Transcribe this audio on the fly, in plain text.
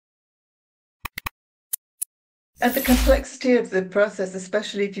And the complexity of the process,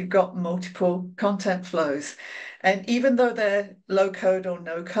 especially if you've got multiple content flows. And even though they're low code or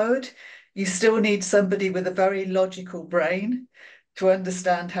no code, you still need somebody with a very logical brain to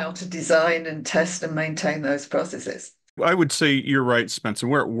understand how to design and test and maintain those processes. I would say you're right, Spencer.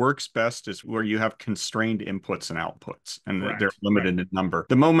 Where it works best is where you have constrained inputs and outputs, and they're Correct. Right. limited in number.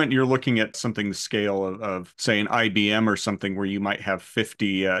 The moment you're looking at something the scale of say, an IBM or something where you might have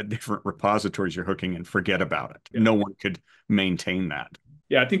 50 different repositories you're hooking and forget about it. Yeah. No one could maintain that.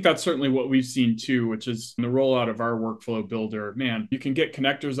 Yeah, I think that's certainly what we've seen too, which is in the rollout of our workflow builder. Man, you can get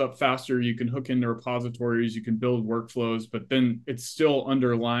connectors up faster, you can hook into repositories, you can build workflows, but then it's still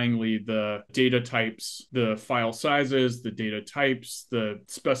underlyingly the data types, the file sizes, the data types, the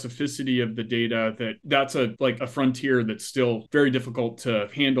specificity of the data. That's a frontier that's still very difficult to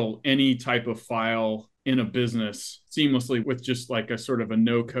handle any type of file in a business seamlessly with just like a sort of a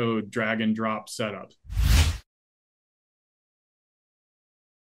no code drag and drop setup.